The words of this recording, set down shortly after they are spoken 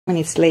And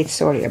it's late,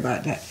 sorry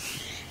about that.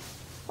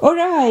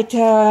 Alright,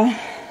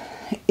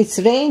 it's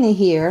rainy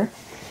here,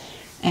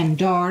 and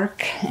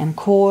dark and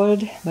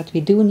cold, but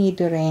we do need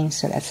the rain,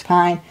 so that's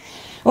fine.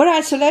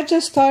 Alright, so let's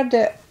just start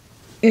the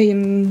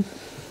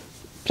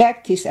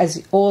practice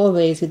as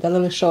always with a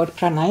little short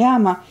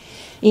pranayama.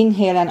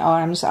 Inhale and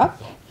arms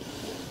up.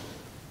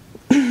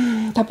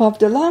 Top of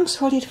the lungs,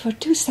 hold it for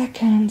 2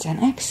 seconds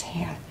and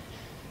exhale.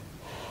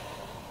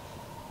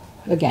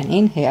 Again,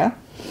 inhale.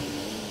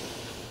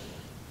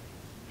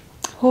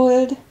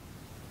 Hold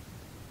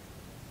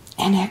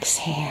and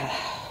exhale.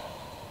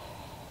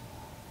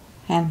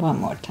 And one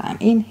more time.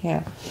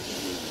 Inhale.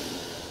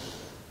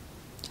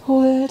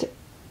 Hold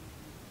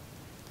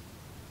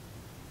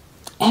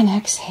and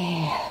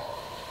exhale.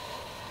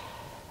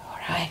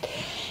 Alright.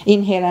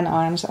 Inhale and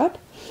arms up.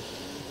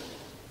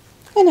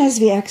 And as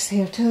we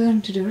exhale,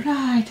 turn to the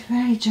right,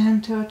 very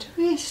gentle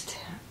twist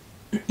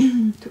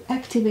to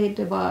activate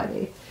the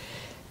body.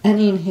 And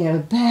inhale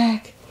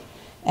back,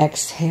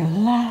 exhale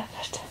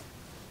left.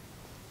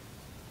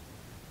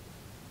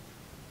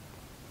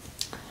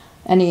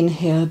 And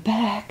inhale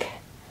back.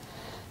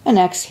 And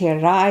exhale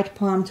right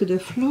palm to the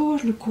floor,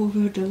 look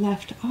over the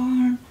left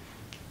arm.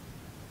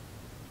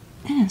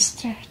 And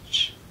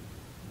stretch.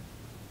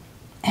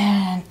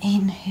 And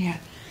inhale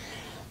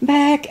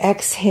back,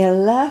 exhale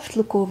left,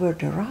 look over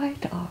the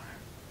right arm.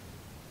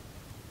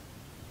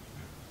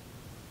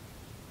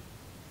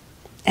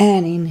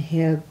 And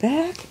inhale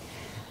back.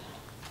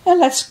 And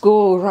let's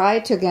go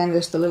right again,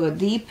 just a little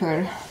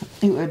deeper.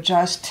 You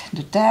adjust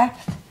the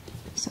depth.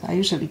 So I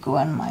usually go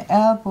on my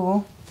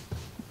elbow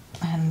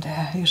and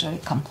usually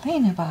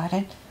complain about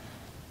it.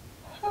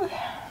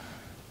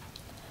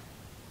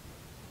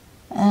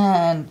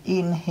 And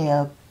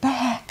inhale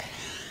back.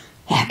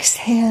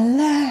 Exhale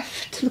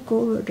left, look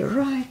over the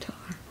right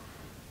arm.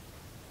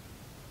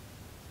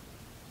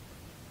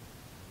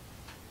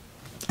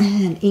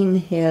 And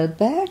inhale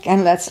back,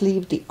 and let's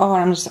leave the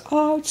arms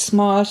out,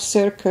 small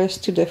circles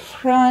to the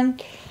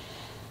front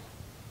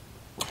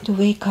to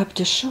wake up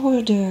the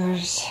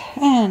shoulders,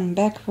 and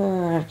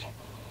backward.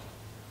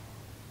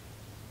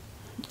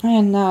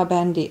 And now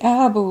bend the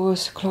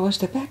elbows, close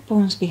the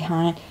backbones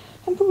behind,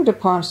 and pull the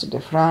palms to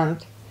the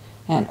front.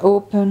 And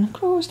open,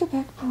 close the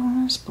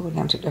backbones, pull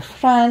them to the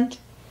front,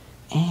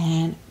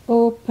 and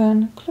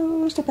open,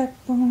 close the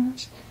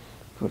backbones,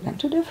 pull them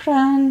to the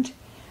front,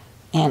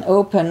 and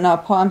open. Now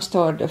palms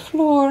toward the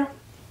floor,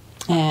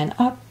 and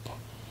up,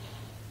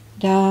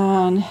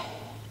 down,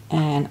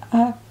 and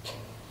up,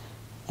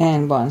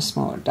 and once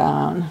more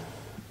down,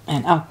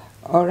 and up.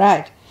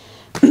 Alright,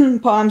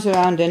 palms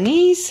around the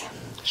knees,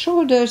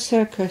 shoulder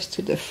circles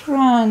to the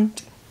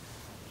front.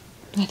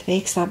 That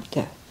wakes up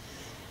the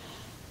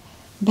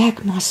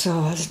back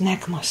muscles,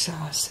 neck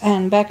muscles,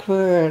 and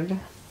backward.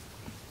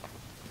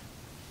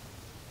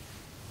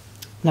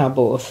 Now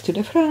both to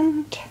the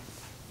front,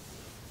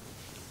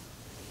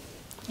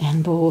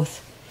 and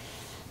both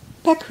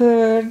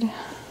backward.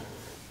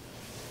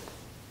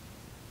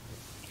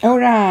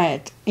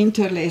 Alright,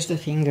 interlace the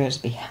fingers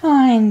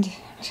behind,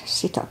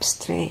 sit up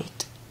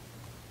straight.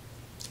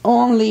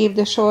 Only if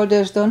the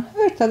shoulders don't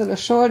hurt, a little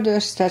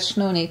shoulder stretch,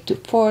 no need to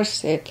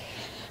force it.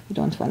 You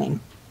don't want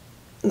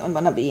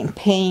to be in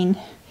pain.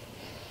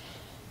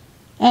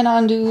 And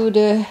undo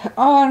the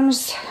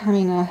arms,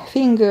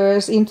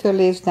 fingers,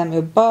 interlace them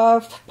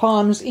above,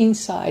 palms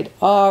inside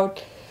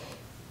out,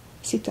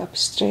 sit up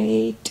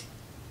straight,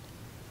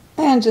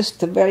 and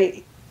just a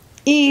very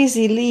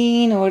easy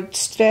lean or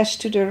stretch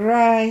to the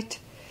right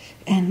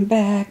and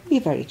back, be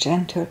very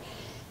gentle,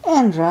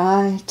 and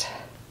right,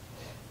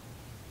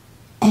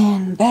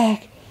 and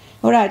back.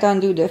 Alright,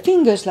 undo the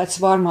fingers, let's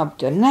warm up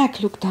the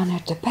neck, look down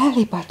at the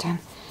belly button,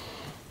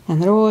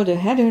 and roll the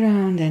head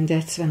around, and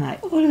that's when I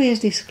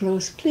always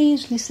disclose,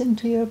 please listen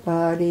to your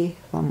body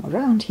from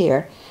around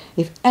here.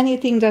 If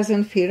anything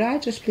doesn't feel right,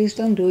 just please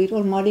don't do it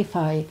or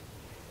modify it.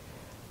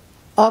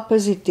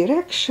 Opposite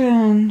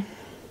direction.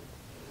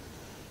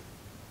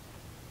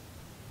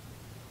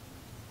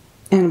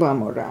 And one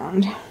more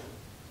round.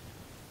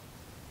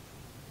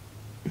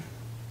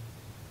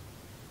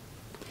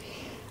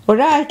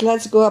 Alright,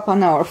 let's go up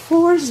on our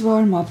fours,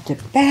 warm up the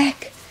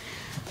back.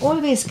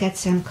 Always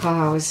cats and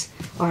cows.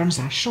 Arms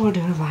are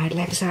shoulder wide,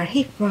 legs are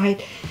hip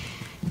wide.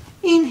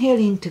 Inhale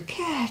into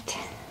cat.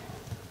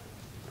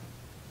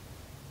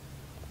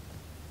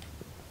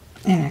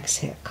 And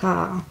exhale,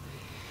 cow.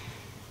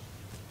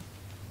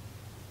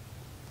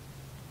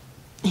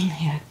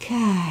 Inhale,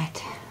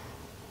 cat.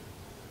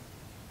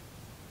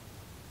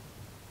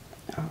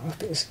 Oh,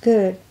 feels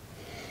good.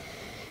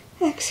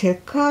 Exhale,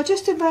 cow.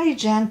 Just a very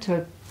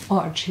gentle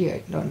arch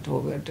here, don't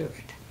overdo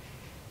it.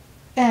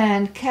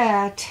 And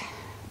cat.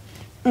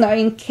 Now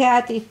in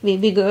cat, if we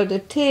wiggle the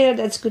tail,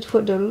 that's good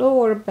for the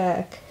lower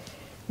back.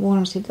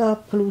 Warms it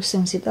up,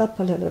 loosens it up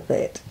a little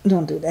bit.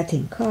 Don't do that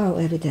in cow,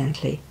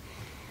 evidently.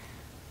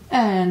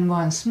 And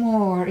once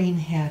more,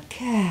 inhale,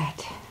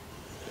 cat.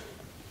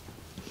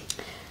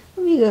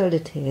 Wiggle the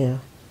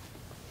tail.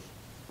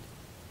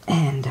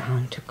 And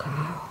down to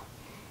cow.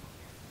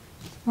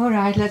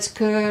 Alright, let's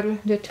curl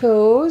the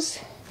toes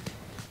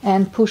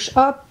and push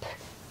up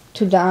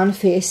to down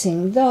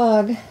facing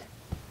dog.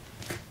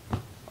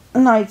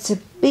 Now it's a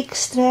big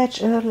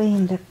stretch early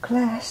in the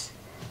class.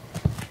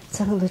 It's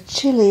a little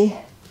chilly,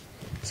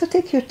 so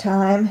take your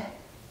time.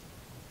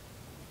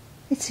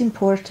 It's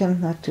important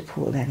not to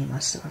pull any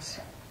muscles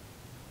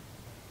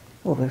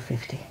over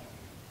 50.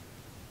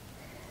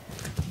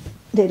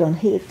 They don't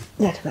heal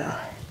that well.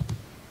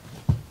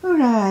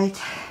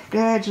 Alright,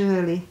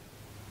 gradually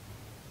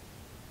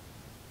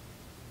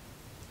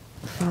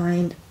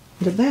find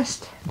the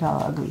best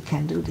dog we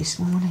can do this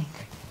morning.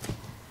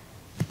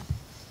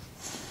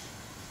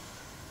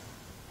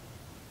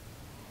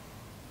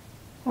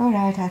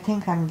 Alright, I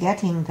think I'm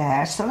getting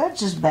there, so let's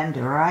just bend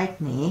the right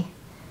knee.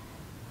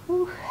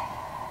 Whew.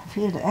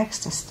 Feel the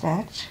extra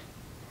stretch.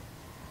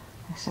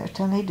 I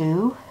certainly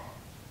do.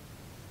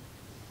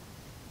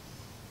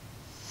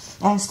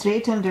 And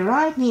straighten the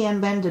right knee and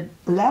bend the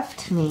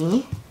left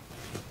knee.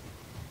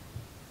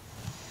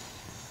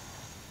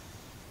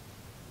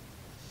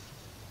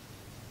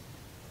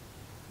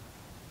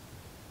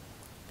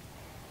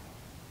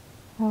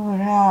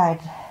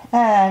 Alright,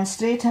 and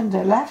straighten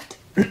the left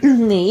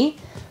knee.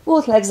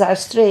 Both legs are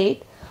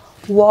straight.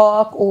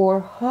 Walk or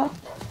hop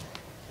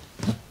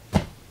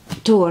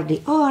toward the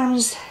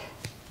arms.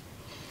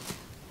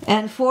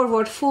 And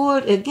forward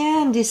fold.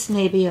 Again, this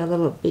may be a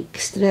little big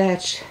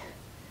stretch.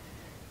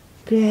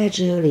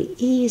 Gradually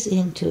ease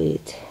into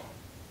it.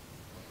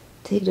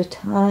 Take the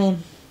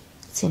time.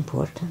 It's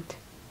important.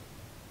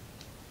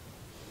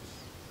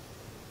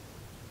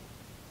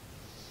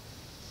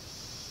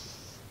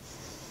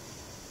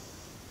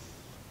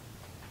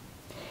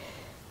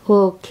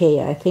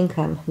 Okay, I think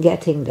I'm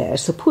getting there.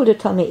 So pull the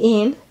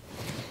tummy in.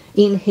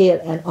 Inhale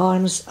and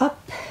arms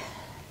up.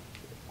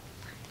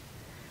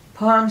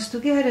 Palms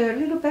together,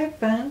 little back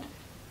bend.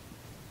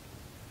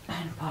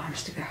 And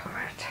palms to the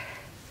heart.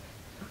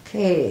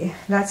 Okay,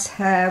 let's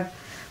have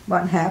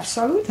one half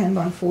salute and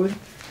one full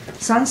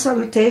sun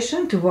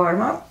salutation to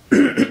warm up.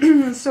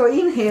 So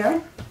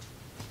inhale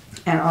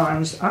and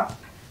arms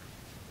up.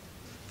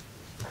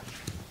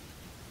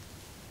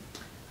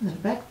 Little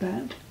back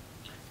bend.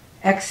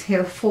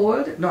 Exhale,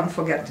 fold. Don't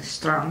forget the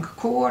strong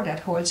core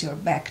that holds your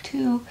back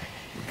too.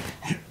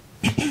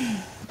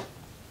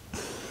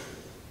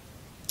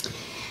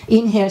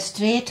 Inhale,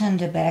 straighten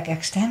the back,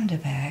 extend the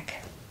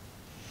back.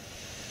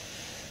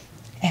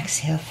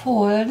 Exhale,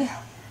 fold.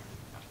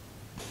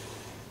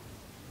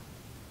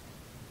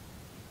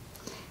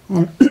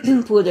 And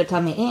pull the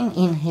tummy in.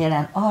 Inhale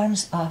and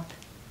arms up.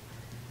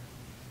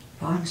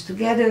 Palms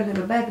together,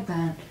 little back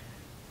bend.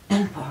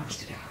 And palms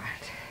to the heart.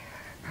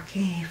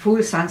 Okay,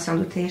 full sun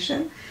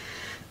salutation.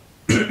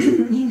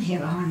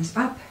 Inhale, arms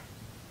up.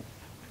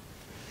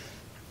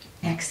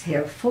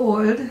 Exhale,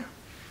 fold.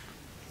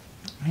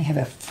 I have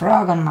a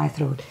frog on my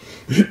throat.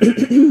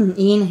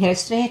 Inhale,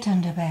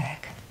 straighten the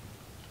back.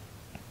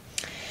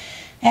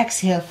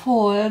 Exhale,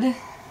 fold.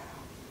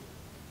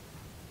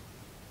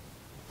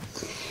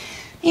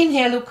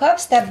 Inhale, look up,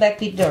 step back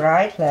with the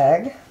right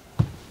leg.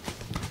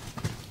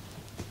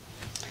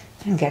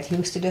 And get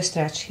used to the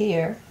stretch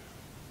here.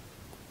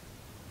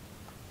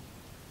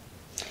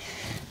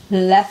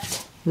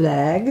 Left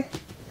leg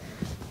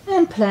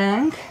and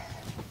plank.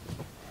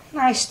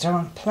 Nice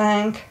strong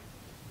plank.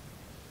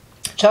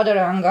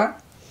 Chaturanga.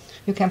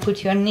 You can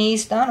put your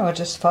knees down or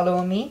just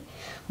follow me.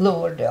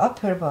 Lower the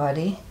upper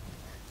body.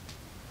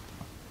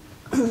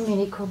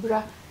 Mini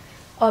cobra.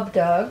 Up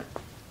dog.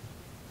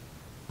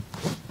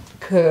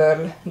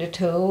 Curl the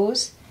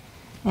toes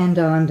and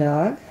down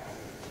dog.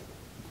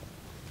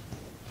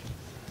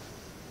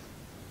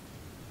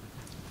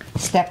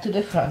 Step to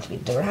the front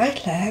with the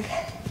right leg.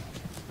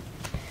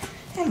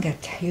 And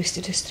get used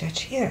to the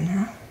stretch here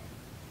now.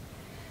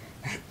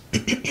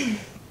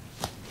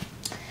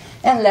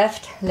 And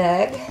left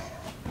leg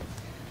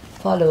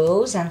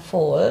follows and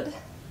fold.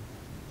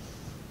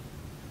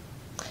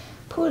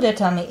 Pull the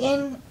tummy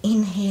in,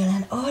 inhale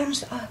and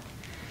arms up.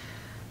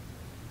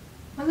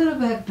 A little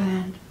back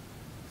bend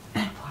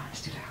and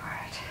palms to the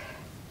heart.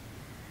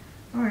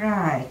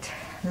 Alright,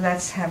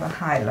 let's have a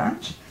high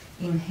lunge.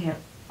 Inhale,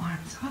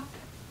 arms up.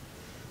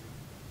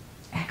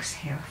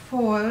 Exhale,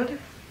 fold.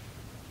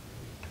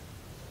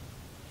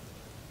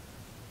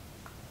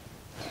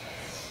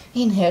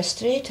 Inhale,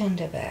 straighten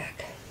the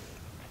back.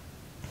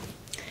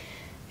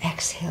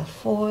 Exhale,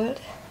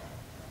 fold.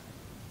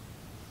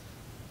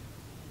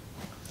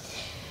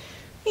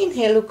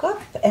 Inhale, look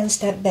up and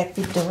step back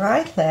with the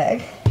right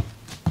leg.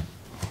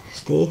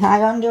 Stay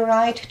high on the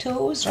right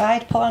toes.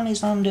 Right palm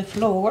is on the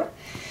floor.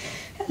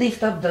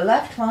 Lift up the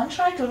left one.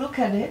 Try to look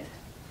at it.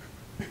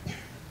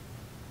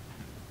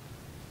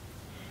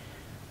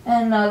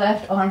 And now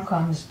left arm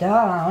comes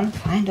down.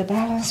 Find a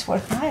balance for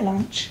high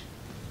lunge.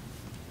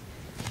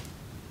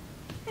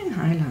 And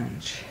high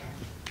lunge.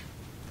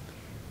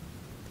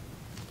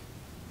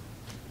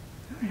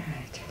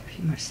 Alright, a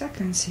few more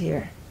seconds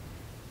here.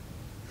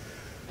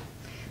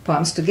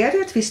 Palms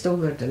together, twist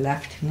over the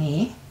left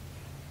knee.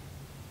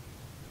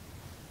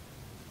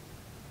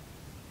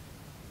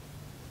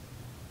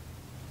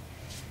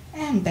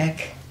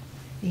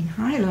 in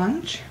high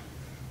lunge.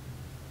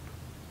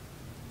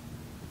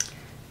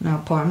 Now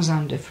palms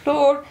on the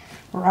floor,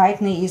 right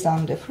knee is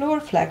on the floor,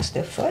 flex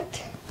the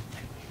foot,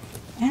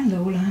 and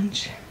low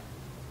lunge.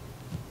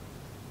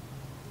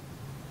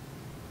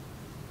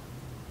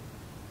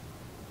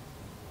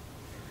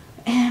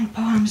 And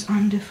palms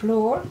on the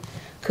floor,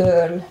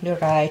 curl the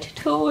right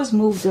toes,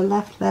 move the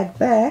left leg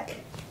back,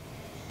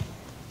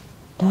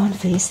 down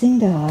facing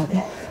dog.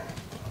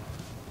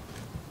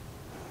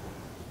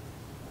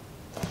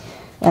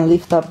 And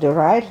lift up the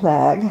right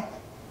leg,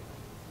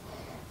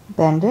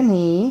 bend the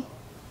knee,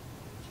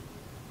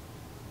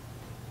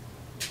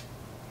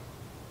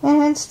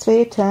 and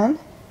straighten,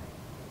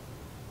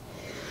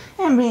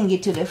 and bring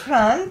it to the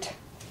front,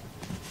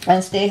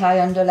 and stay high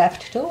on the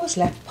left toes,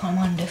 left palm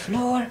on the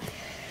floor,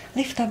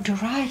 lift up the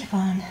right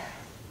one,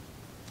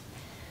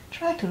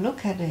 try to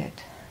look at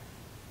it,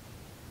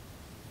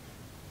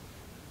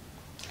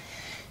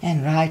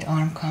 and right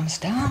arm comes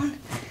down,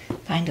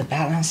 find a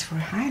balance for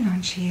high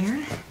lunge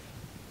here,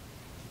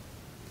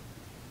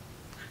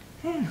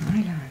 and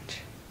high lunge.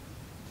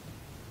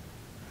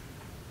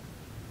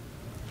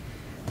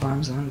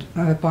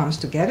 Palms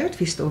together,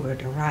 twist over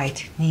the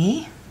right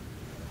knee.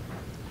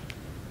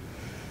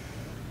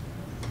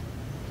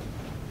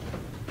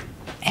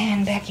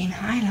 And back in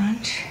high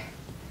lunge.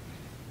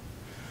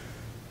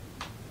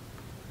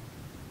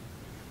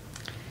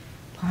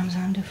 Palms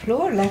on the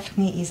floor, left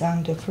knee is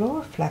on the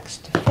floor, flex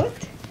the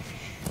foot,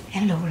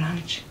 and low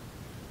lunge.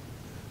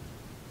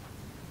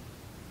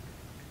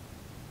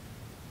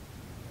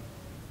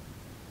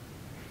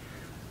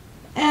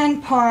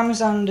 And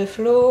palms on the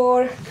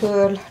floor,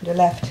 curl the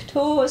left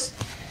toes,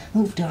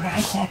 move the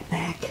right leg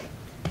back.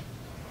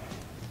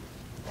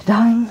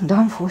 Down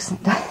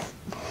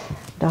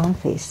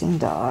facing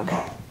dog.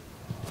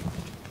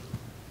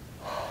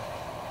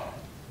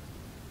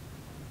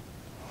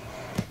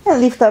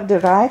 And lift up the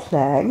right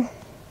leg,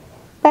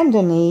 bend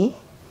the knee,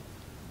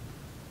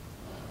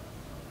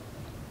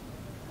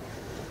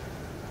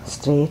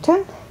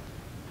 straighten,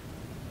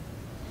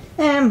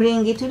 and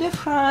bring it to the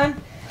front.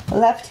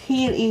 Left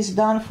heel is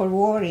done for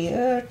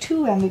warrior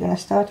 2, and we're going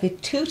to start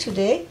with 2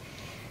 today.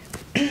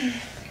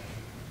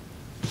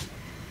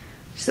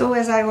 So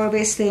as I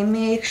always say,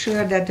 make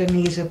sure that the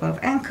knee is above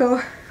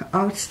ankle,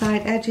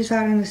 outside edges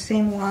are in the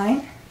same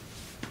line.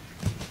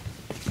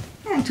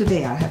 And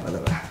today I'll have a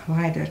little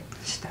wider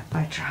step.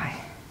 I try.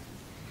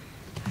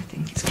 I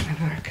think it's going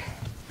to work.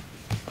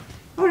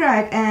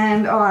 Alright,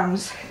 and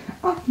arms.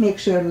 Oh, make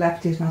sure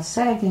left is not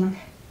sagging.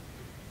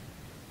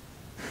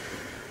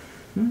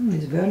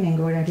 It's burning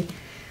already.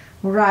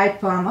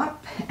 Right palm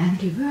up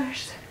and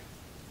reverse.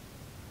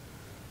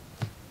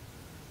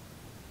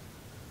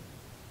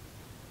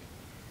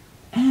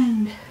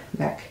 And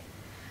back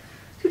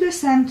to the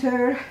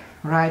center.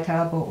 Right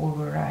elbow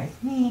over right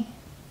knee.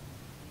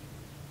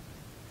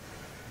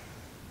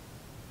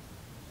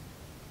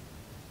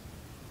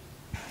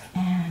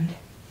 And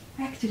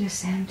back to the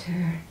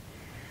center.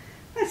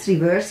 Let's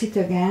reverse it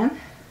again.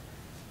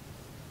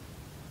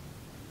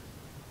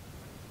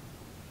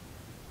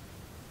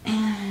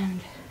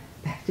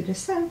 To the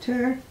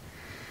center,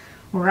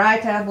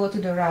 right elbow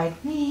to the right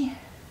knee,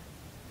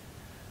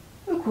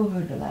 look over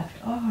the left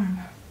arm,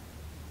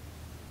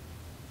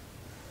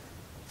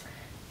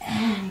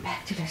 and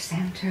back to the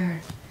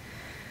center.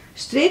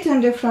 Straighten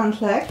the front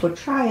leg for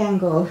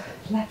triangle,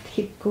 left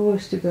hip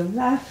goes to the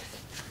left,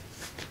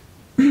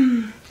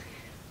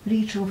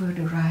 reach over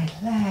the right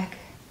leg,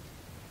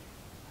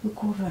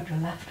 look over the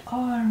left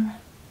arm.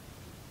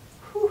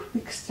 Whew,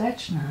 big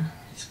stretch now,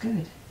 it's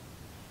good.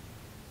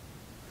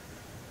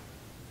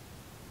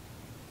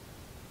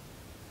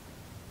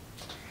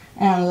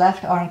 And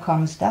left arm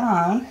comes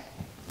down.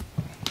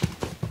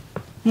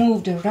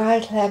 Move the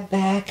right leg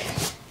back.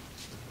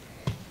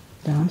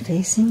 Down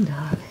facing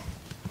dog.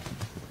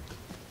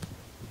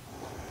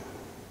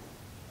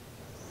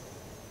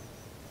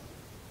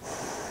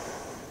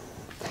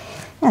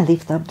 And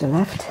lift up the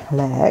left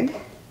leg.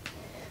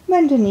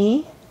 Bend the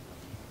knee.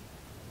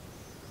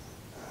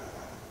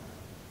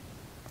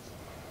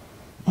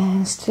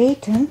 And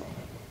straighten.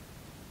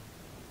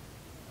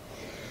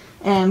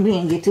 And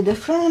bring it to the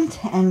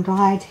front, and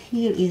right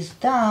heel is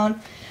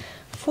down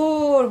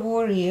for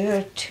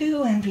warrior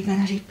 2, and we're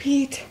going to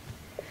repeat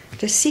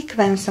the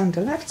sequence on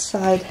the left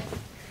side.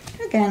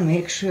 Again,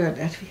 make sure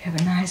that we have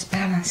a nice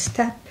balanced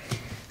step.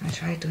 I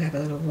try to have a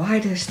little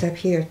wider step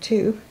here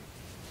too.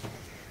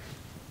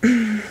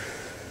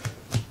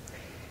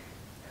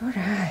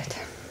 Alright.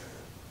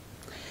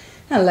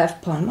 And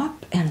left palm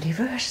up and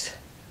reverse.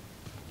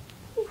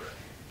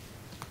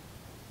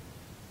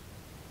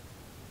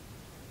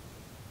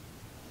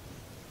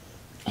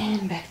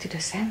 And back to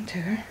the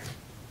center.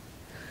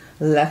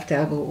 Left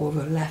elbow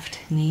over left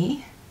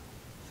knee.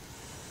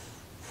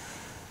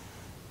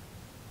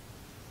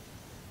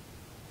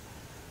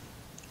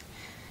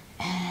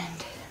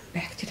 And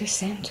back to the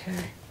center.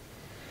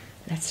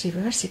 Let's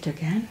reverse it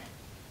again.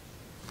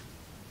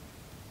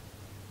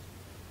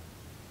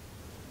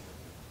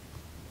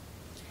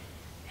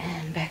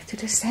 And back to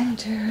the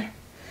center.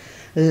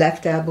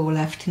 left elbow,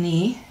 left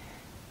knee.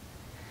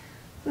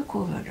 Look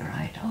over the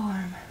right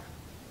arm.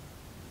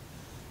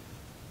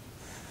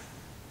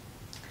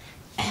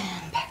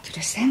 And back to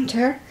the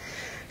center.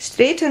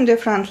 Straighten the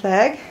front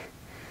leg.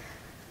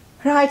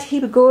 Right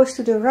hip goes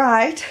to the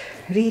right.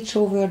 Reach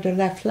over the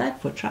left leg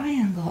for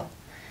triangle.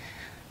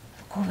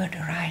 Look over the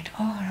right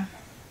arm.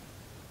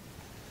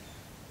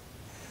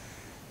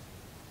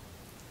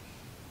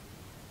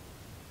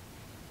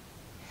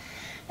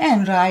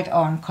 And right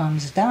arm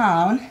comes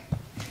down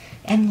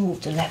and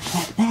move the left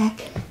leg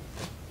back.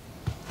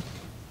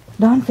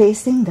 Down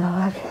facing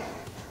dog.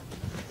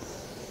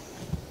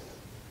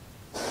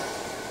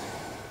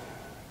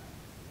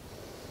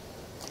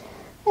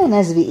 And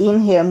as we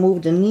inhale,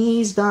 move the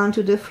knees down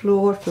to the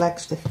floor,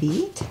 flex the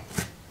feet.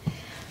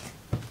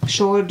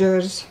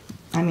 Shoulders,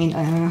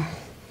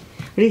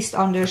 wrist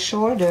under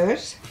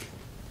shoulders.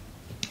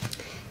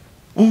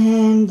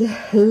 And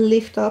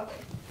lift up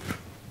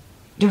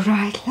the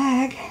right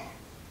leg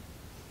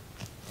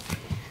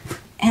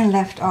and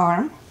left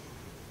arm.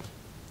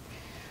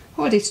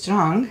 Hold it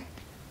strong.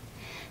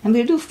 And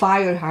we'll do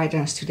fire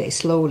hydrants today,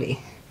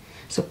 slowly.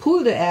 So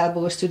pull the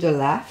elbows to the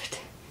left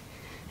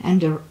and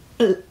the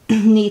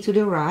knee to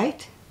the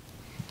right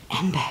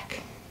and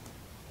back.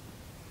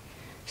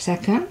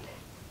 Second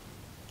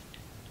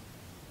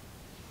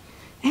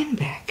and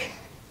back.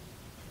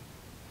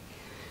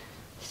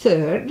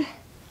 Third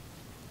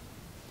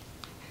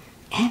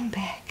and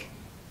back.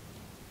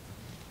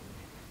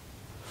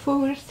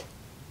 Fourth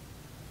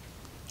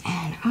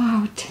and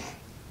out.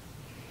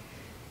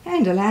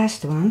 And the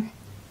last one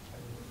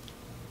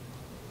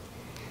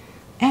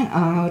and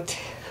out.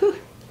 Whew.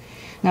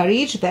 Now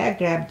reach back,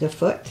 grab the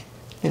foot.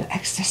 A little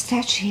extra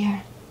stretch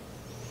here.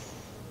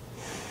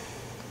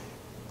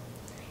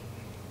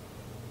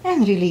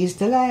 And release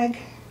the leg.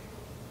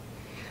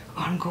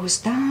 Arm goes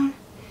down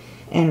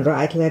and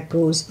right leg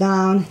goes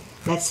down.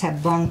 Let's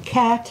have one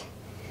cat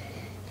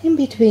in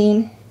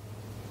between.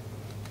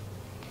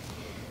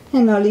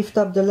 And now lift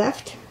up the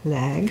left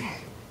leg.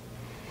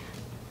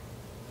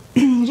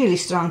 Really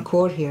strong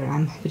core here,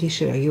 I'm pretty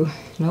sure you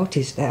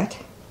noticed that.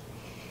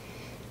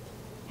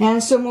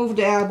 And so move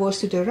the elbows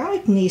to the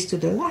right, knees to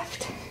the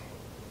left.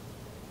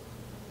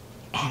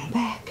 And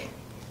back.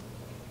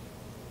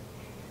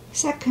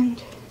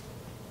 Second.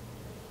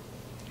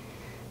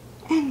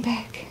 And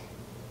back.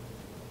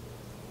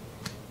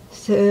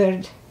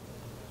 Third.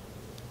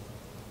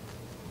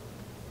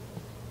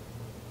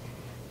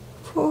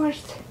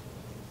 Fourth.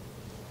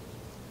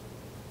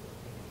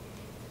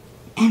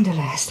 And the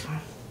last one.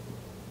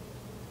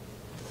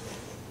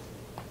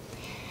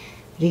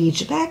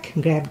 Reach back,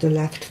 grab the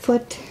left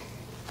foot.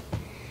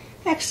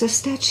 Extra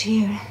stretch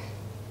here.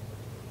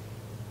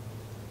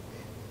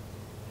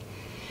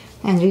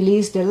 And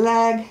release the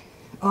leg.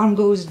 Arm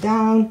goes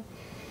down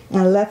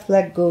and left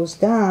leg goes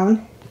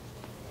down.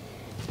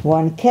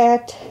 One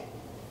cat.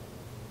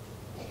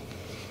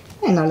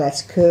 And now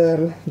let's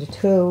curl the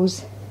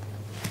toes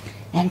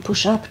and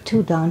push up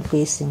to down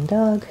facing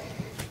dog,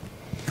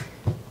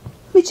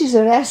 which is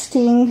a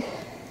resting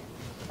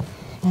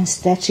and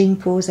stretching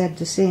pose at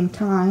the same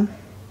time.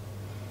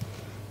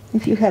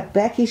 If you have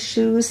back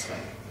issues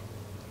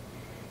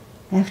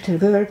after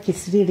work,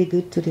 it's really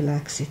good to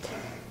relax it.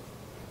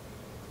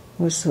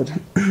 Also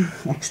the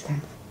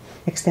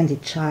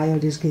extended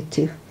child is good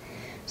too.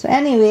 So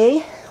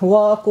anyway,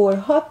 walk or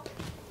hop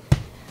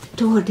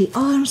toward the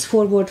arms,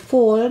 forward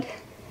fold.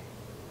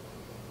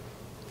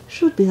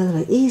 Should be a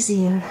little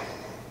easier.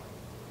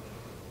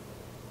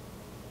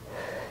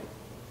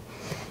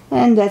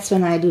 And that's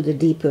when I do the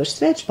deeper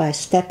stretch by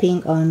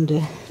stepping on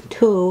the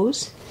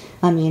toes.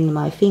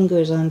 My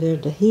fingers under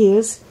the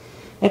heels.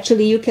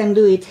 Actually, you can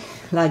do it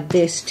like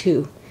this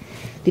too,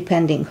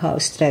 depending how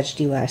stretched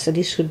you are. So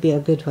this should be a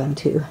good one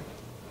too.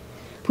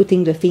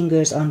 Putting the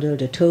fingers under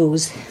the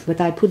toes.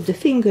 But I put the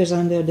fingers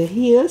under the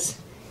heels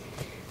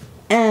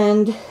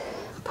and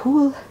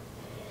pull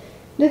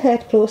the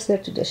head closer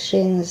to the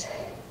shins.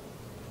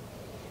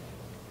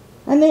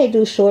 I may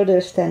do shoulder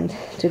stand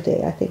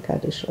today. I think I'll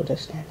do shoulder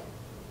stand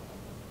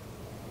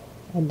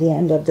at the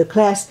end of the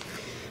class.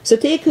 So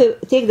take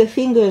the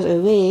fingers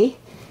away,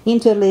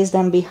 interlace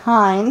them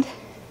behind.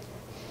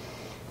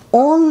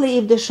 Only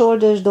if the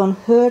shoulders don't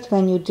hurt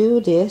when you do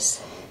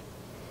this.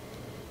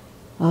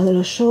 A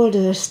little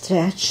shoulder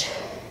stretch.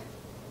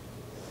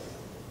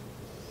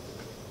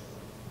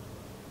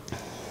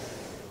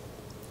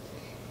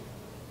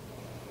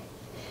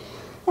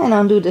 And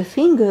undo the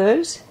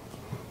fingers.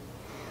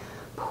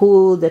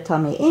 Pull the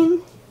tummy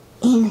in.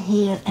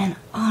 Inhale and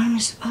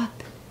arms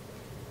up.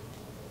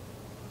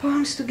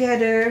 Palms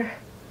together.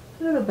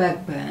 Little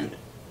back bend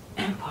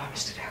and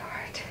palms to the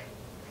heart.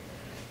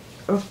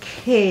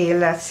 Okay,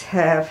 let's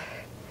have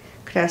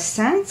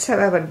crescents.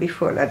 However,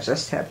 before, let's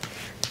just have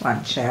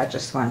one chair,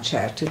 just one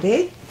chair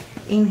today.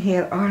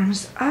 Inhale,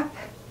 arms up.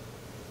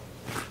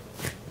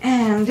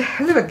 And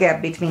a little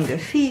gap between the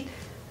feet.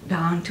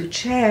 Down to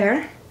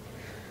chair.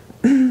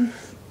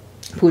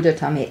 Pull the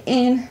tummy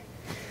in.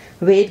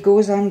 Weight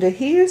goes on the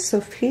heels,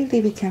 so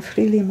we can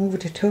freely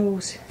move the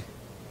toes.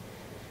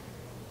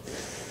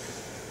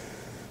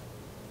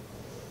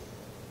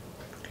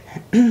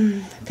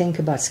 think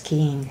about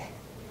skiing.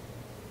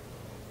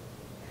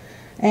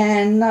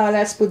 And now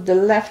let's put the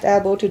left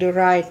elbow to the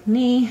right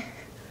knee.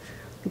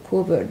 Look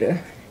over the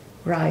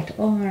right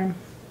arm.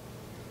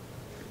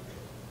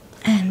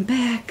 And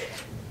back.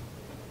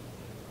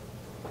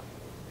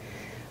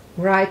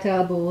 Right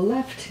elbow,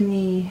 left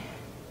knee.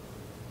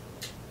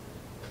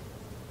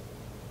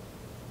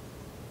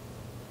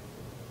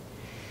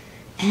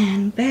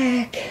 And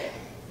back.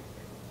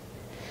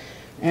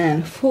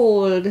 And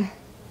fold.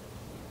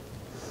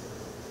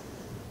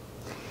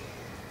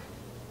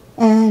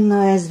 And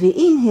now as we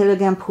inhale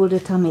again, pull the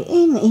tummy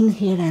in,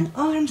 inhale and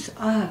arms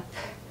up.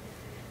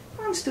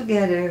 Arms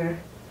together,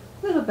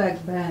 little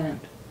back bend,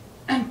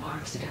 and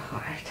palms to the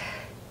heart.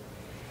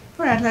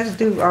 Alright, let's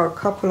do our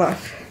couple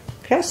of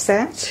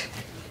crescents.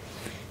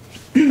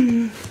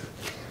 Little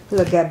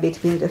gap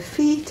between the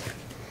feet.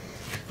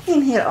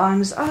 Inhale,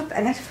 arms up,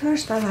 and at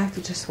first I like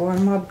to just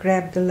warm up,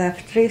 grab the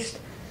left wrist,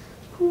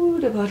 pull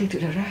the body to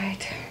the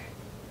right,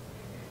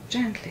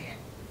 gently,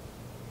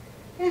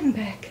 and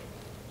back.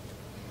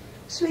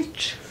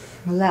 Switch,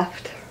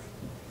 left,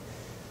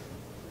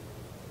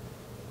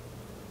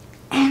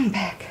 and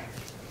back.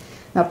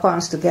 Now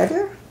palms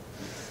together,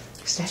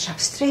 stretch up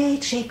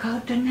straight, shake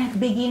out the neck,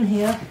 big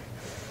inhale,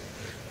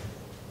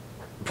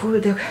 pull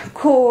the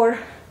core,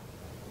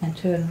 and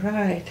turn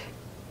right.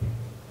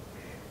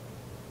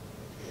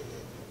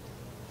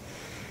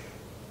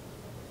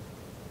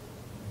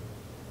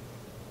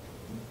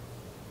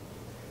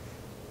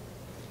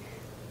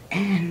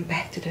 And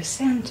back to the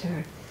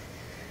center.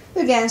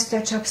 Again,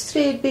 stretch up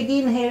straight, big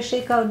inhale,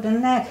 shake out the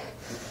neck.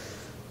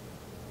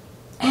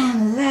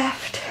 And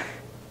left.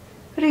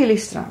 Really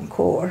strong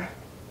core.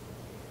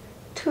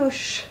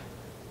 Tush.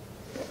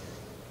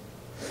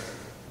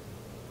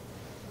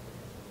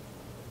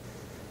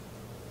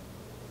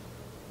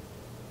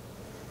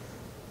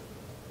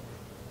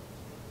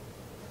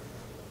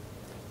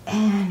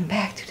 And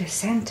back to the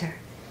center.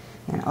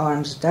 And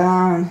arms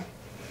down.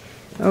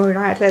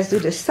 Alright, let's do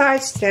the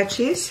side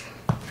stretches.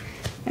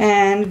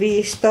 And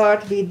we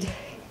start with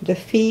the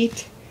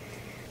feet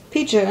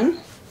pigeon,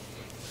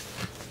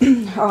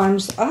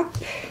 arms up,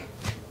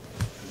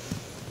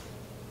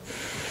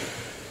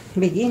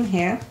 big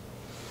inhale,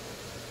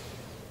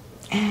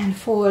 and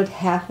fold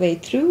halfway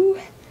through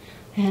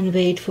and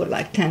wait for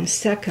like 10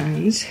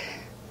 seconds.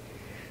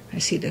 I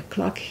see the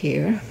clock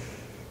here.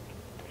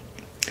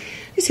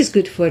 This is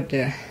good for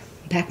the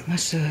back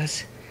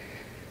muscles.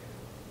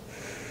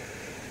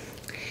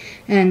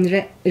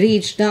 And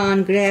reach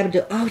down, grab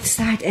the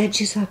outside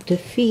edges of the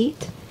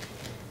feet.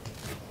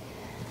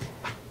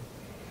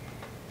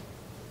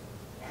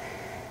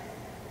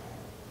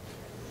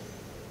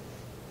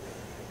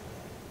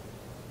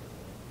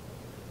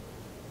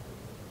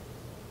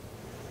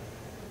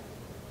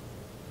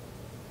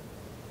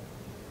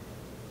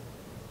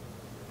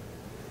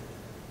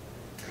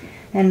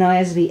 And now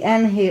as we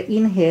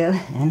inhale,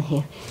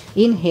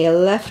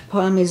 left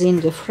palm is in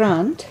the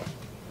front.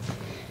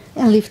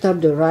 And lift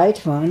up the right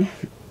one.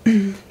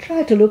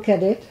 Try to look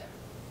at it.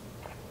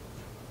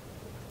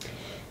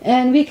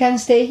 And we can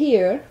stay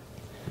here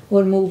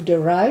or move the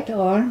right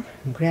arm,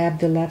 grab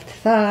the left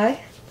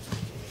thigh,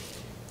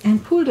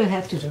 and pull the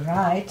head to the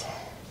right.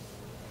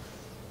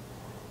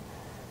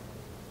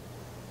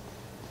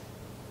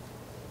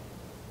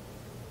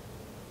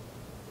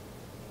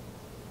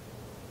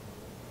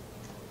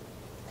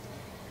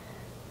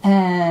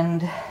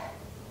 And a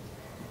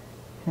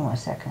few more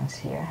seconds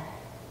here.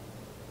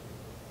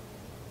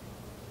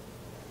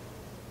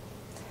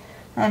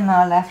 And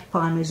now left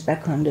palm is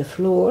back on the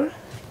floor.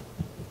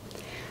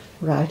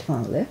 Right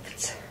one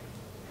lifts.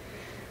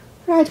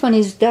 Right one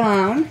is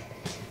down.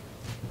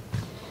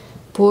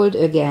 Pulled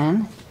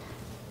again.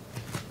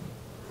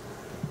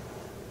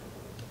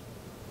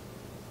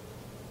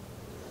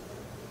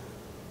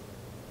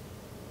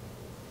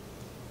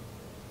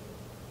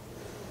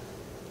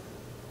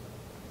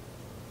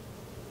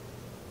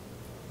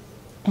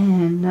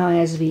 And now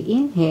as we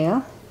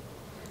inhale,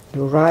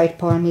 the right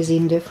palm is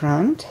in the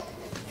front.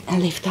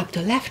 And lift up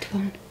the left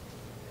one.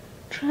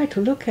 Try to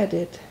look at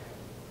it.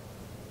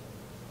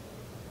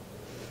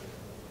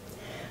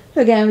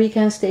 Again, we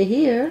can stay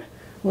here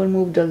or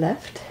move the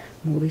left,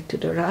 move it to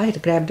the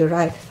right, grab the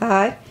right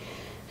thigh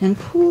and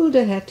pull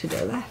the head to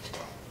the left.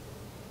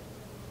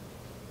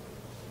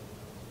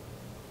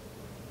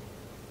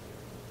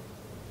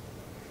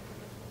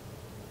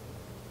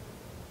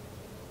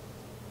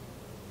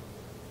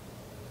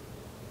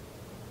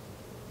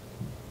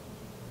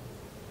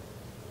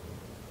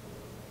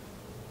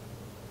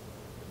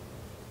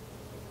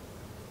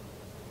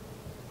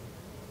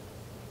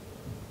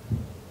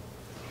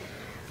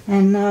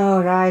 And now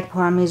right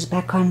palm is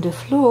back on the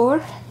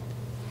floor.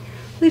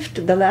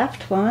 Lift the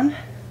left one.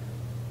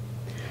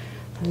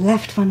 The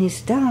left one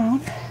is down.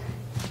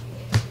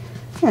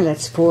 And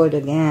let's fold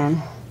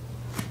again.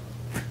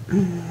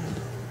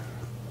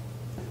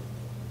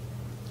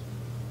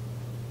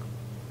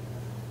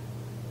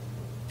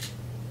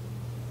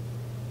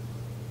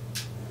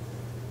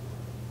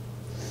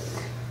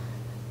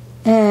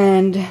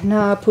 And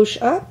now push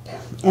up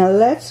And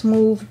let's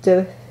move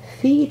the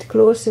feet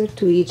closer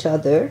to each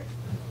other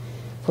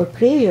for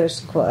prayer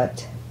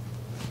squat.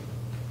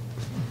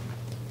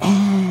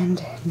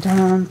 And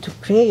down to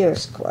prayer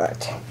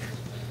squat.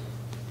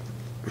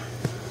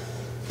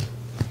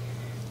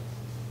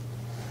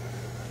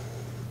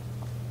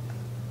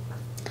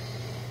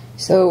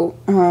 So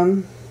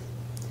I'm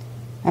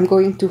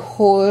going to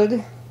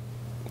hold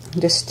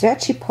the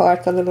stretchy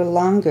part a little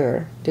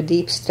longer, the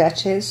deep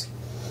stretches.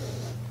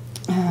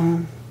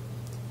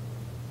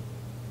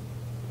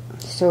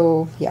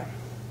 So yeah.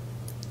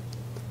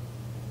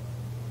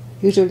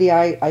 Usually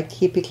I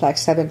keep it like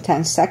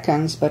 7-10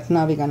 seconds, but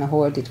now we're gonna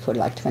hold it for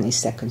like 20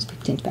 seconds,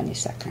 15-20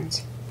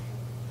 seconds.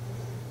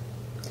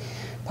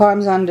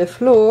 Palms on the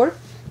floor,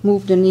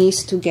 move the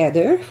knees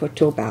together for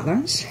toe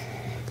balance.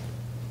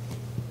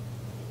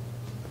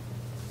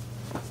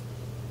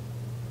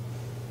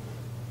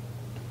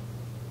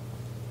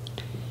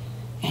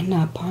 And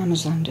now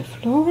palms on the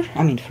floor,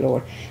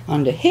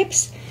 on the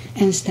hips,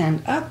 and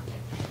stand up,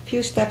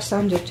 few steps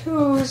on the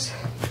toes,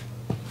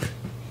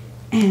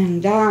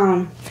 and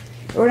down.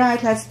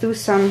 Alright, let's do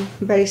some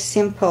very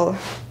simple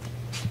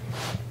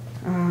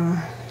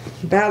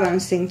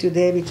balancing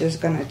today. We're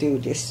just gonna do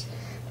this.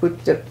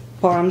 Put the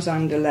palms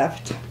on the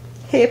left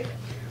hip.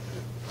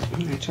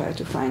 I try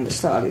to find a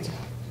solid.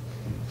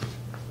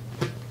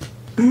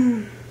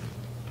 And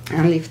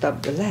lift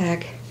up the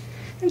leg.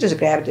 And just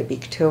grab the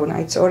big toe. Now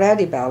it's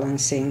already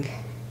balancing.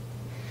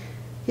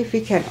 If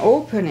we can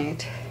open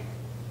it,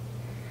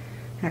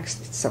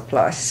 next it's a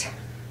plus.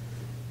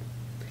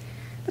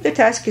 But the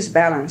task is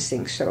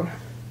balancing, so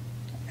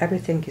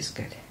everything is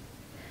good.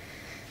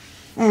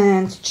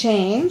 And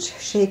change,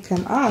 shake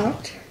them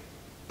out.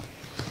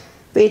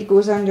 Weight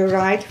goes on the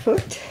right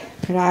foot,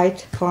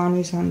 right palm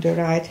is on the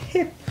right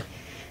hip,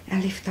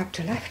 and lift up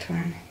the left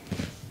one.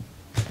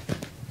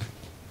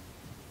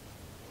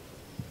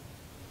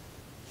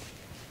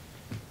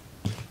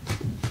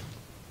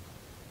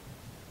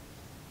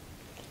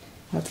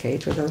 Okay,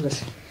 it was a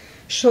little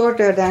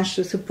shorter than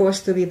it's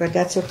supposed to be, but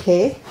that's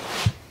okay.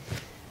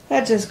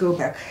 Let's just go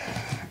back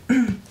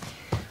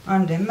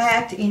on the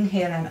mat.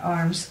 Inhale and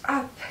arms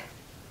up.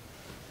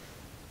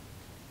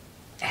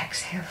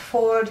 Exhale,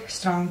 forward,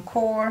 strong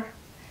core.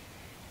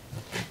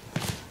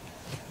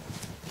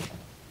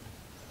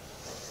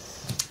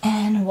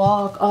 And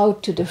walk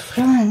out to the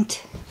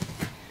front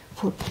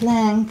for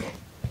plank.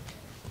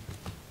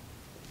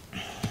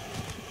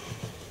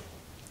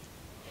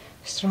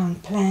 Strong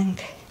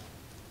plank.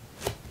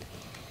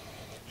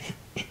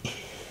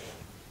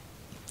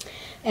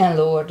 And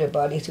lower the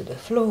body to the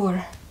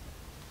floor.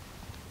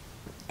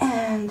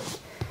 And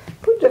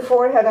put the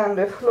forehead on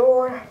the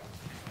floor.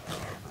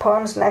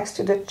 Palms next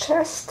to the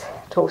chest.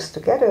 Toes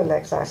together,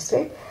 legs are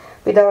straight.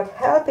 Without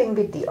helping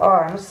with the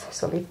arms.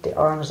 So lift the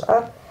arms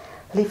up.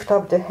 Lift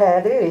up the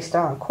head. Really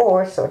strong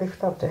core. So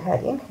lift up the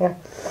head. Inhale.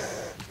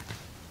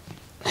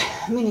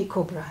 Mini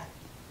cobra.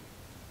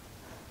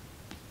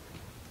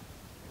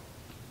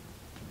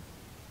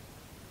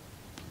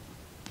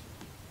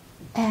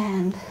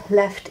 And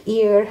left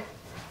ear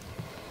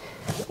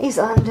is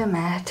on the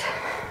mat.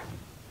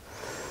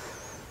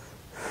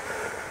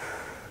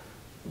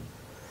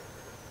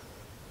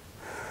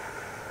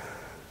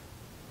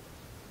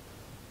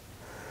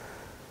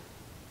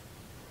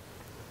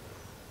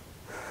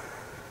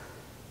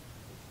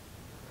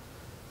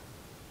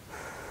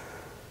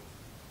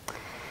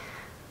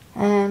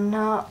 And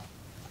now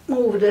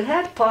move the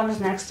head, palms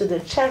next to the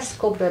chest,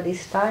 cobra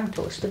this time,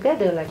 toes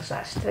together, legs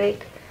are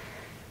straight.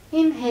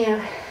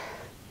 Inhale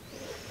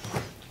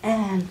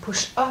and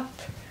push up.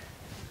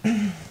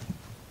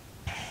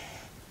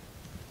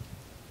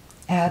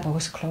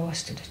 Elbows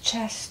close to the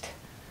chest,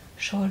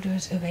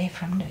 shoulders away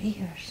from the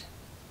ears.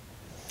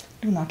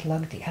 Do not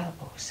lock the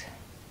elbows.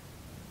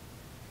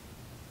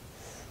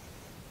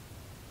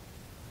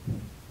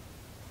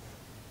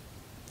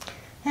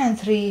 And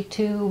 3,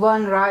 2,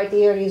 1, right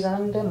ear is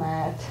on the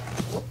mat.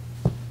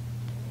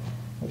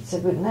 It's a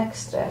good neck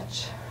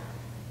stretch.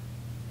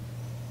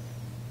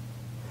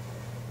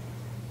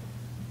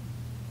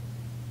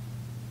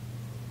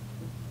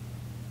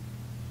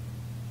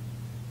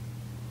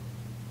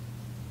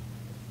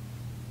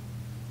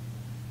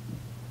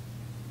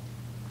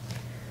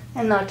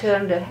 And now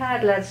turn the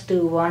head. Let's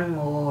do one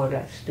more.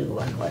 Let's do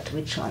one more.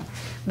 Which one?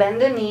 Bend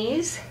the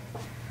knees.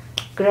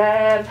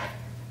 Grab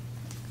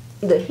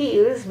the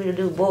heels. We'll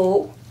do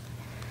bow.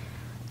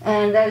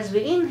 And as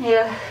we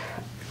inhale,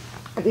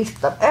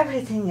 lift up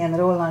everything and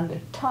roll on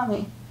the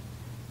tummy.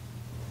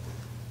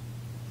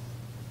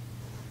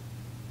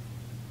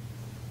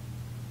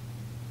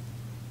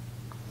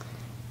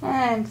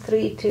 And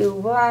 3, 2,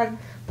 1.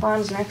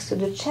 Palms next to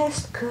the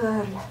chest.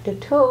 Curl the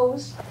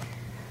toes.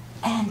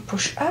 And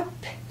push up.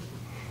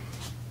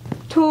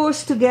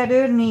 Toes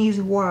together, knees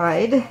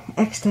wide.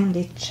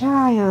 Extended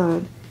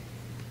child.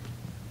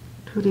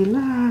 To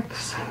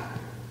relax.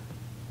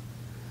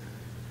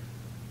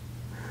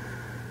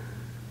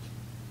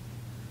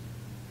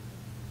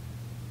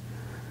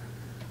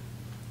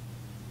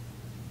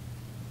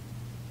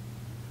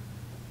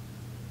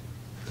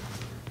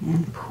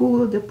 And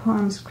pull the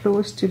palms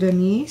close to the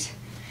knees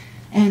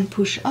and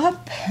push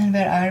up. And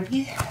where are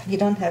we? We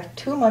don't have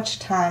too much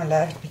time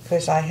left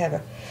because I have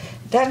a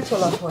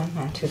dental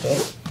appointment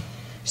today.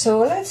 So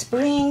let's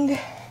bring,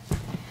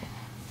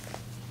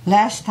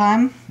 last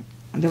time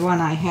the one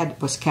I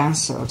had was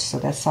cancelled, so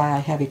that's why I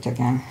have it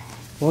again.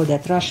 All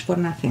that rush for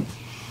nothing.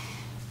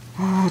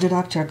 Oh, the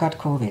doctor got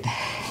COVID,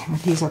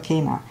 but he's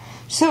okay now.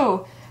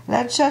 So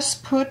let's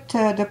just put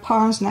the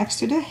palms next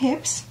to the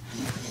hips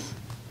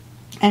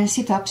and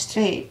sit up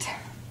straight.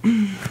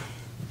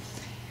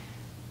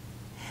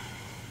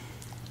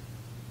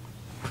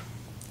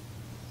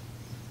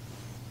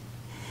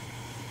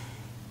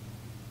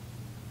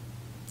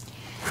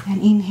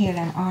 And inhale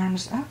and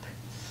arms up.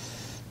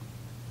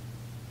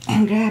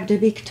 And grab the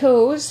big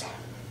toes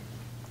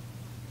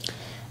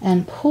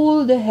and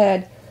pull the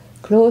head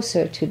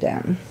closer to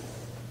them.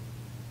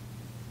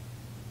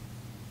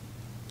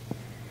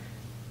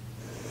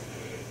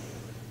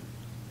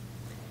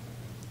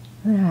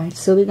 Alright,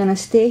 so we're gonna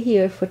stay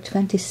here for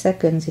 20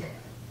 seconds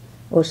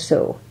or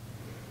so.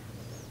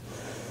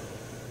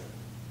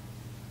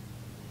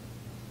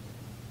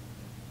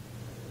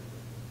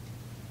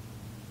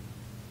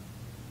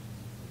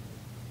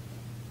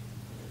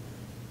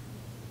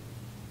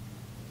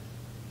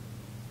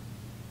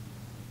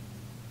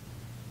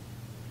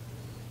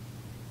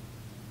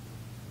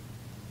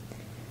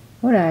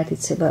 Alright,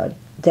 it's about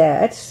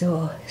that,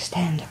 so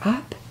stand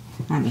up,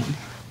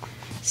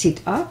 sit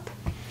up,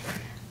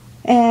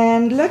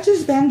 and let's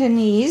just bend the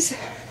knees,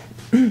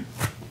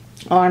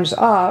 arms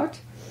out,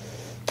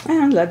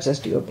 and let's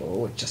just do a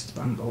boat, just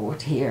one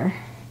boat here,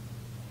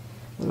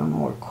 a little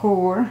more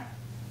core.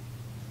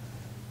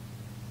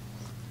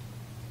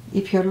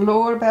 If your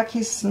lower back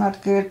is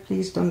not good,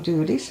 please don't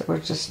do this, or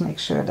just make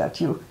sure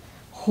that you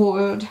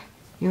hold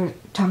your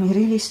tummy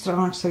really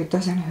strong so it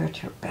doesn't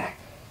hurt your back.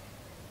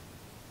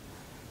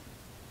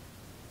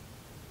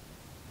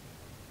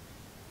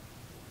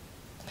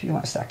 Few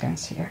more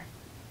seconds here.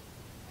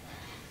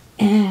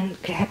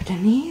 And grab the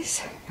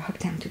knees, hug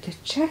them to the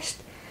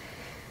chest.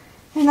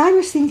 And I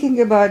was thinking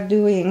about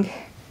doing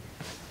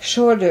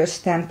shoulder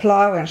stand,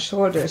 plow and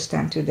shoulder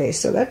stand today,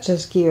 so let's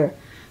just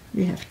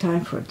we have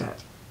time for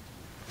that.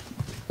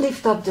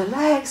 Lift up the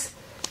legs,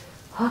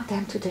 hug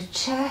them to the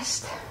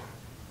chest.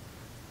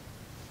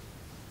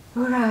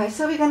 Alright,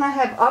 so we're gonna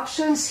have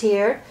options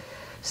here.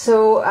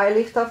 So I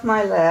lift up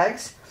my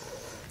legs.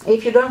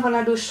 If you don't want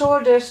to do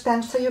shoulder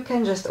stand, so you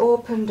can just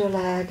open the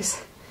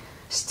legs,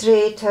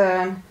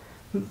 straighten,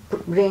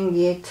 bring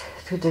it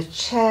to the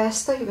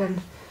chest, or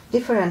even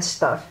different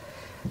stuff.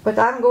 But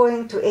I'm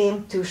going to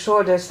aim to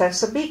shoulder stand,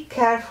 so be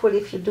careful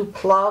if you do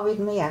plow with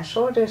me and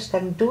shoulder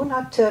stand. Do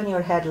not turn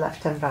your head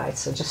left and right,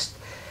 so just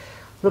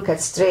look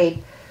at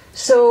straight.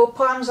 So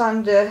palms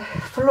on the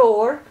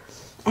floor,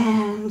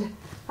 and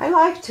I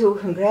like to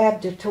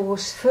grab the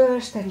toes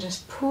first and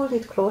just pull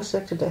it closer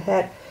to the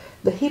head.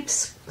 The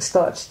hips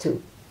start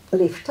to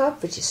lift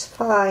up, which is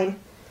fine.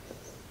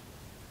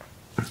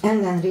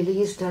 And then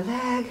release the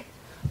leg,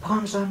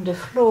 palms on the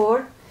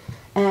floor,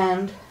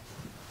 and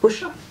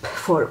push up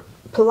for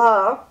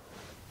plow.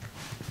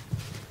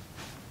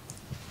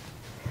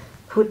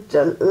 Put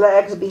the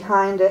legs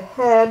behind the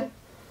head.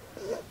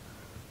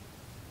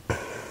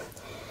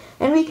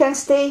 And we can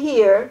stay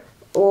here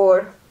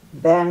or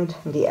bend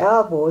the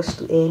elbows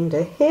to aim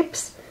the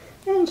hips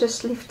and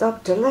just lift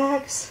up the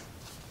legs.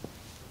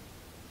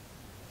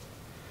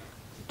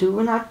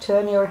 Do not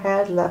turn your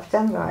head left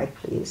and right,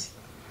 please.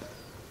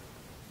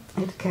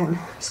 It can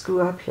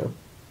screw up your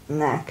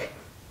neck.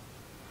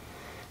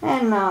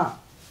 And now,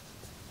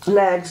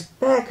 legs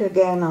back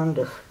again on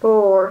the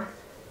floor.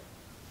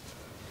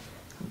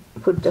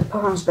 Put the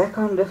palms back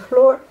on the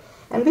floor.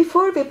 And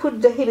before we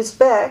put the hips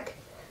back,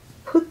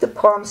 put the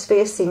palms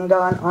facing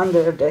down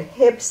under the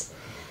hips.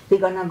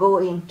 We're gonna go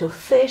into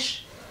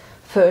fish.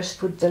 First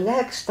put the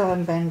legs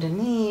down, bend the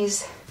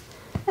knees,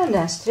 and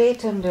then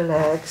straighten the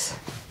legs.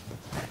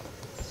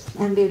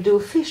 And we'll do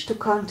fish to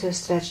counter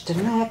stretch the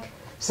neck.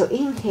 So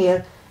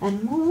inhale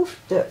and move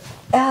the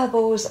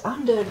elbows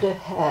under the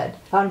head,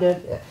 under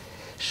the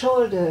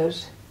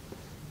shoulders,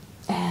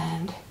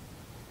 and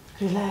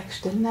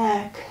relax the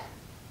neck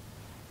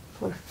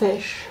for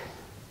fish.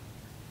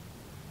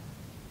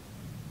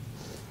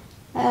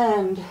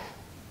 And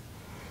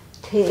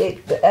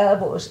take the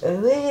elbows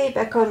away,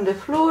 back on the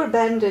floor,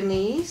 bend the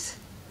knees,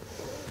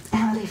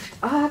 and lift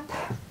up.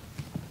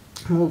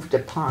 Move the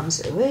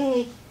palms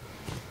away.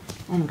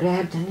 And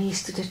grab the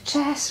knees to the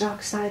chest,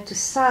 rock side to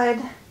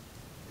side.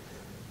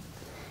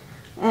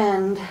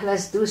 And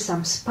let's do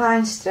some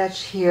spine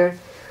stretch here.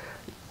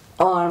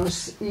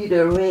 Arms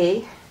either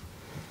way.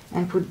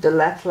 And put the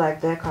left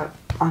leg back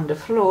on the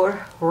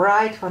floor.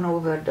 Right one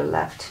over the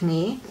left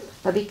knee.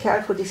 Now be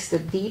careful, this is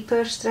a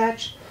deeper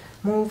stretch.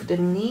 Move the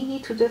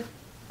knee to the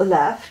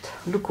left.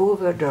 Look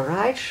over the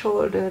right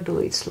shoulder. Do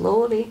it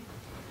slowly.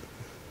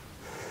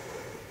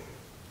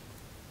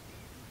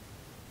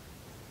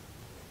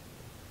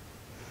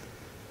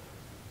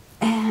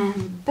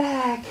 And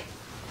back,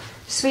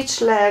 switch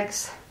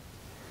legs,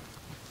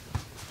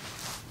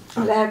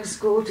 legs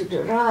go to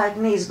the right,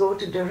 knees go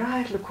to the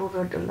right, look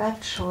over the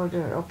left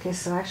shoulder. Okay,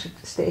 so I should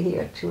stay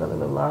here too a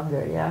little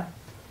longer, yeah?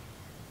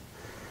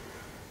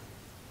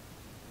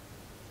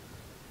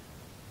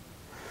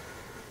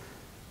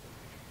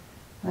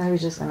 Well, we're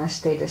just gonna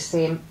stay the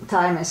same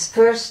time as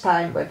first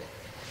time, but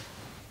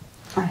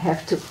I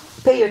have to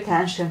pay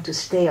attention to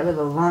stay a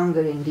little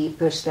longer in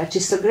deeper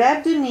stretches. So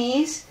grab the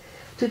knees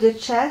to the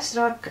chest,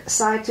 rock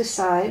side to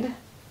side,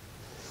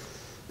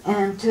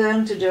 and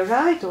turn to the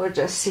right or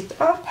just sit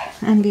up,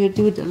 and we'll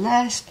do the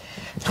last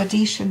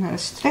traditional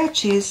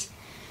stretches.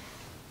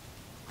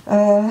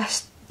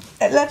 Let's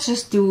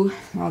just do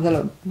a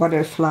little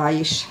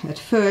butterfly-ish at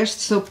first.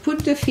 So put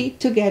the feet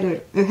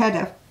together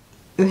ahead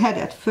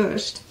at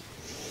first,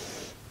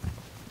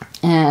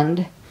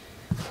 and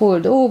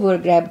fold over,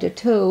 grab the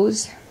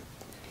toes.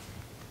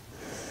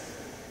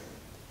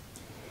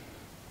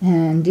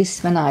 And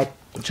this, when I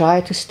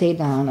try to stay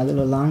down a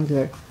little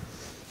longer,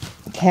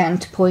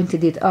 Kent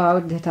pointed it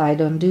out that I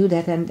don't do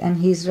that, and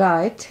he's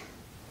right.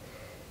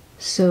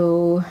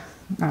 So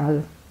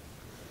I'll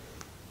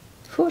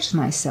force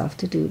myself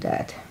to do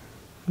that.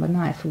 But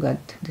now I forgot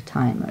the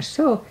timer.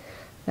 So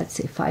let's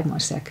say 5 more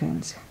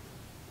seconds.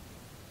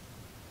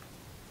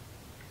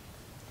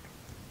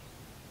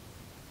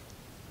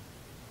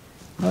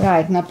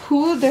 Alright, now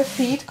pull the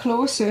feet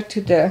closer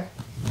to the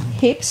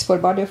hips for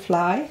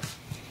butterfly,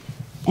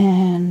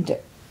 and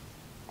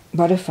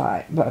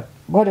butterfly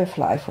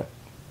for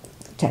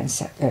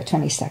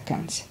 20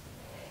 seconds.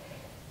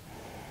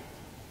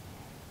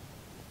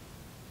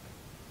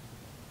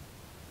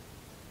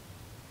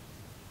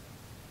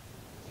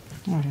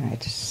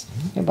 Alright,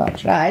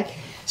 about right.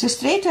 So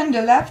straighten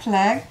the left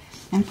leg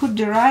and put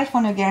the right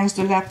one against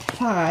the left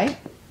thigh,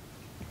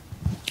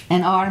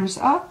 and arms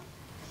up,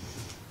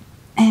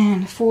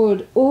 and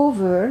fold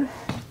over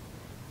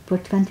for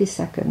 20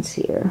 seconds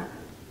here.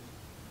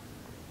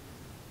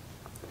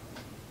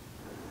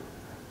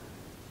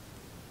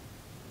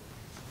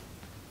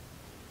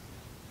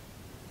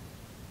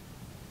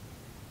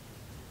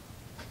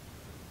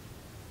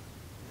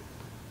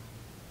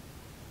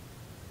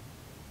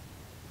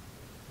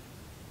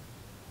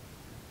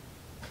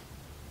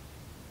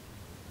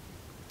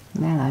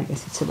 Well, I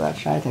guess it's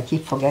about right. I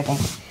keep forgetting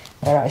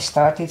where I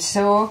started.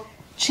 So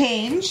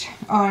change,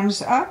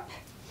 arms up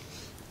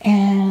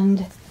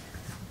and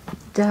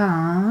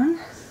down.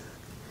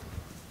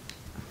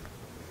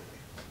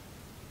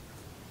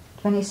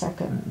 20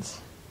 seconds.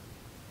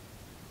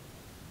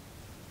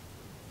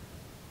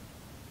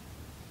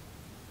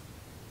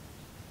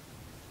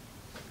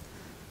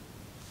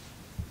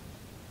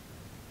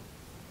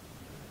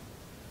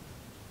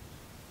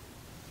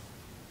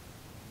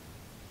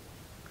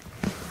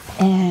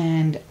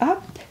 And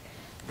up,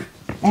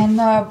 and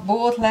now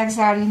both legs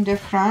are in the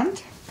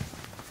front,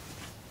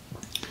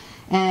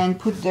 and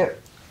put the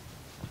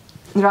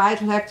right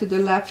leg to the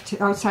left,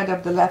 outside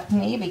of the left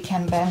knee. We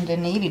can bend the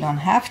knee, we don't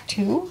have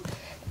to,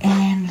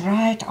 and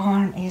right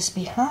arm is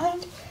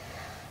behind,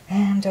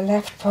 and the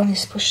left one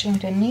is pushing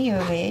the knee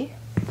away.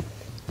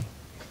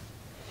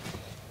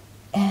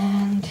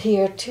 And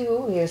here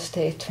too we'll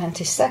stay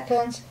 20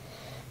 seconds.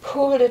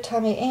 Pull the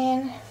tummy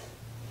in.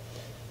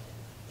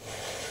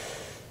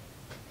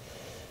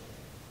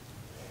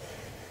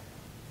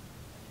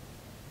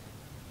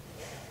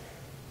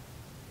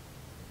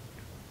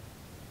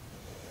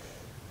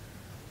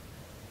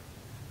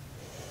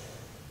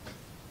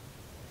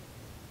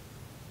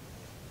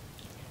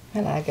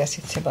 Well, I guess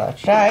it's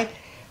about right.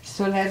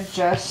 So let's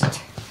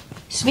just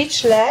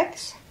switch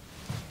legs.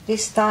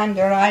 This time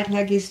the right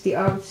leg is the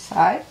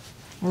outside,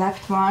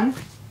 left one,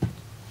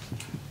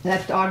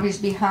 left arm is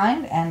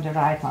behind, and the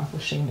right one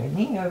pushing the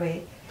knee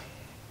away.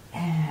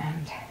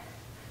 And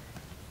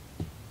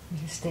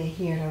we'll stay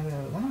here a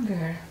little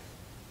longer,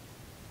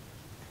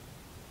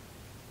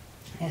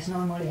 as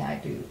normally I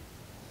do.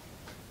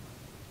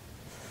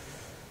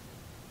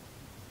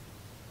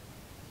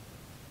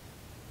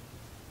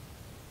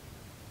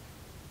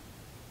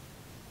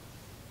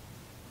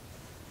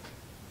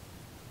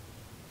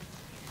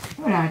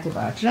 Right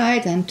about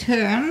right, and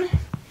turn.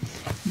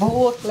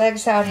 Both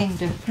legs are in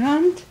the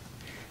front,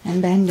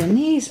 and bend the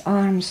knees,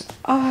 arms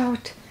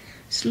out.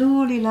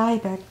 Slowly lie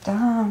back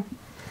down.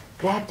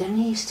 Grab the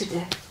knees to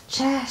the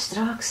chest,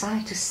 rock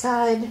side to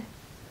side.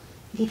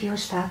 Give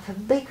yourself a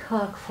big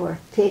hug for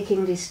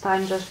taking this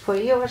time just for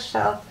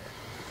yourself,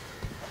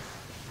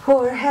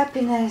 for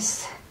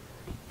happiness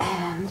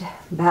and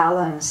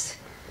balance.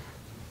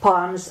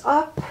 Palms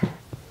up.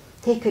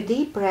 Take a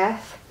deep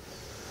breath.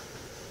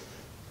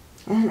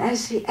 And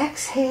as we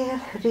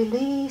exhale,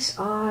 release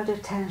all the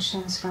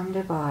tensions from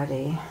the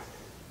body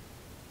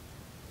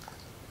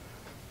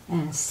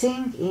and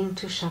sink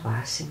into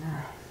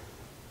Shavasana.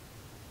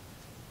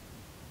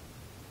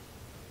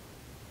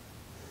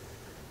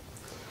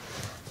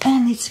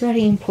 And it's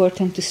very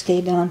important to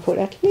stay down for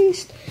at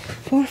least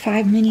 4 or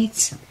 5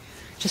 minutes.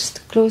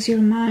 Just close your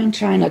mind,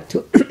 try not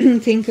to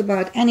think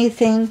about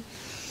anything,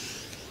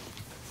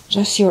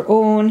 just your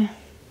own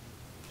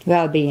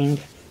well-being.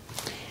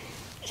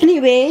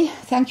 Anyway,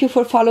 thank you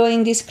for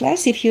following this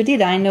class. If you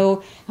did, I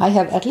know I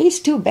have at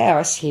least 2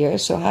 bears here.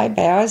 So hi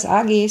bears,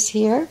 Aggie is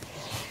here.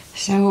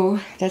 So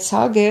that's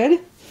all good.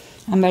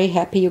 I'm very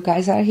happy you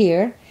guys are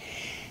here.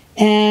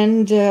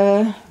 And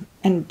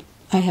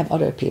I have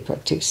other people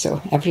too,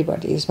 so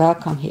everybody is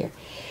welcome here.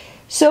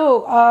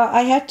 So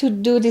I had to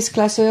do this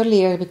class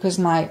earlier because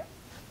my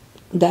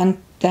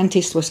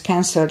dentist was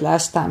cancelled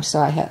last time, so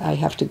I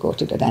have to go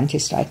to the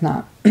dentist right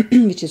now,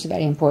 which is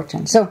very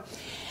important. So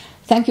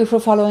thank you for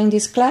following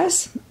this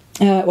class,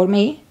 or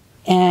me,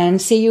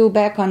 and see you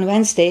back on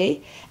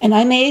Wednesday. And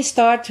I may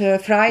start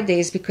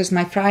Fridays because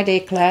my Friday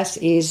class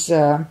is,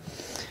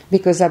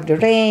 because of the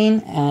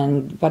rain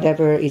and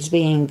whatever, is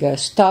being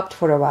stopped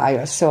for a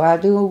while. So I'll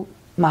do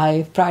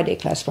my Friday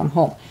class from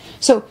home.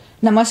 So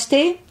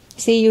namaste.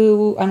 See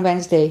you on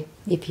Wednesday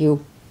if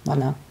you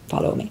want to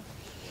follow me.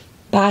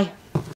 Bye.